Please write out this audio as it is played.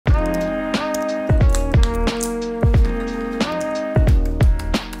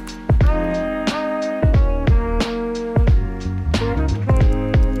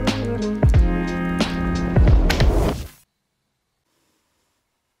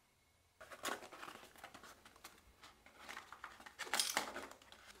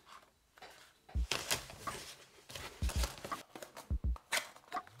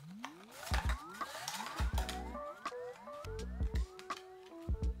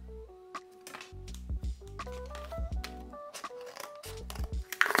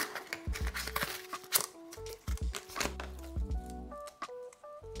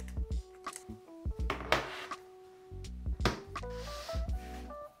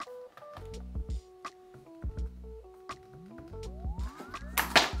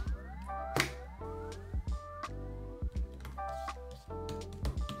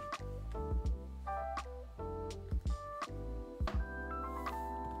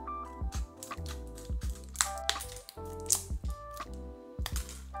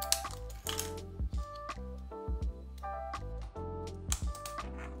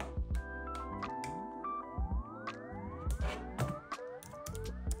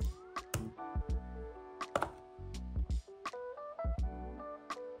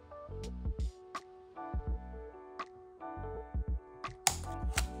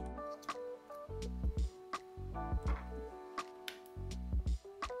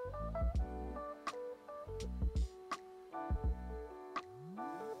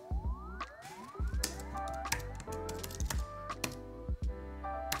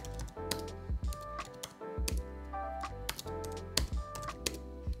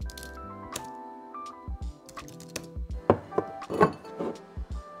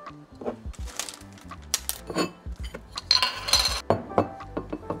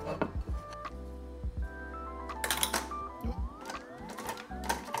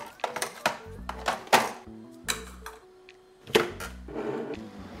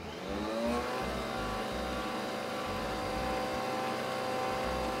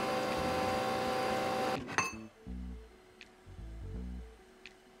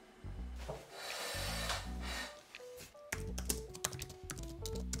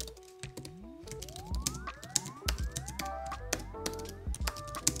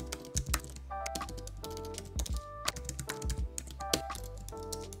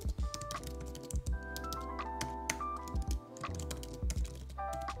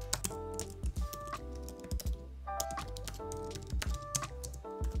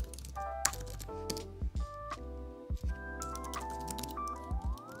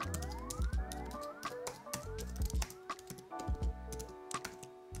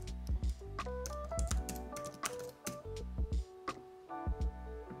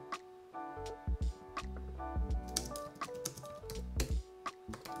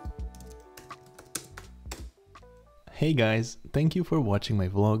Hey guys, thank you for watching my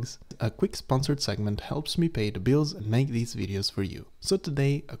vlogs. A quick sponsored segment helps me pay the bills and make these videos for you. So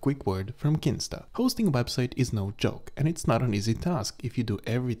today, a quick word from Kinsta. Hosting a website is no joke, and it's not an easy task if you do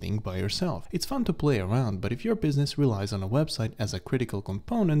everything by yourself. It's fun to play around, but if your business relies on a website as a critical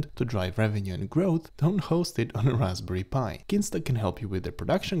component to drive revenue and growth, don't host it on a Raspberry Pi. Kinsta can help you with their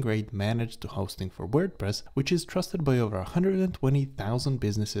production-grade managed hosting for WordPress, which is trusted by over 120,000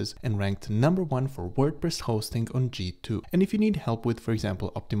 businesses and ranked #1 for WordPress hosting on G2. And if you need help with, for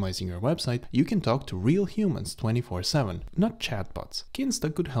example, optimizing your website, you can talk to real humans 24/7, not chatbots.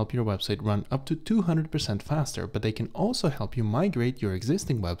 Kinsta could help your website run up to 200% faster, but they can also help you migrate your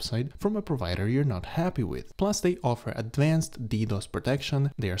existing website from a provider you're not happy with. Plus, they offer advanced DDoS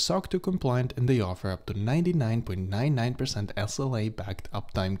protection, they are SOC 2 compliant, and they offer up to 99.99% SLA-backed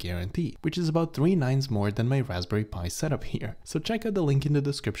uptime guarantee, which is about 3 nines more than my Raspberry Pi setup here. So check out the link in the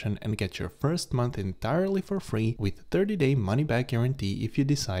description and get your first month entirely for free with 30-day money-back guarantee if you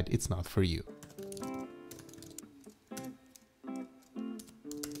decide it's not for you.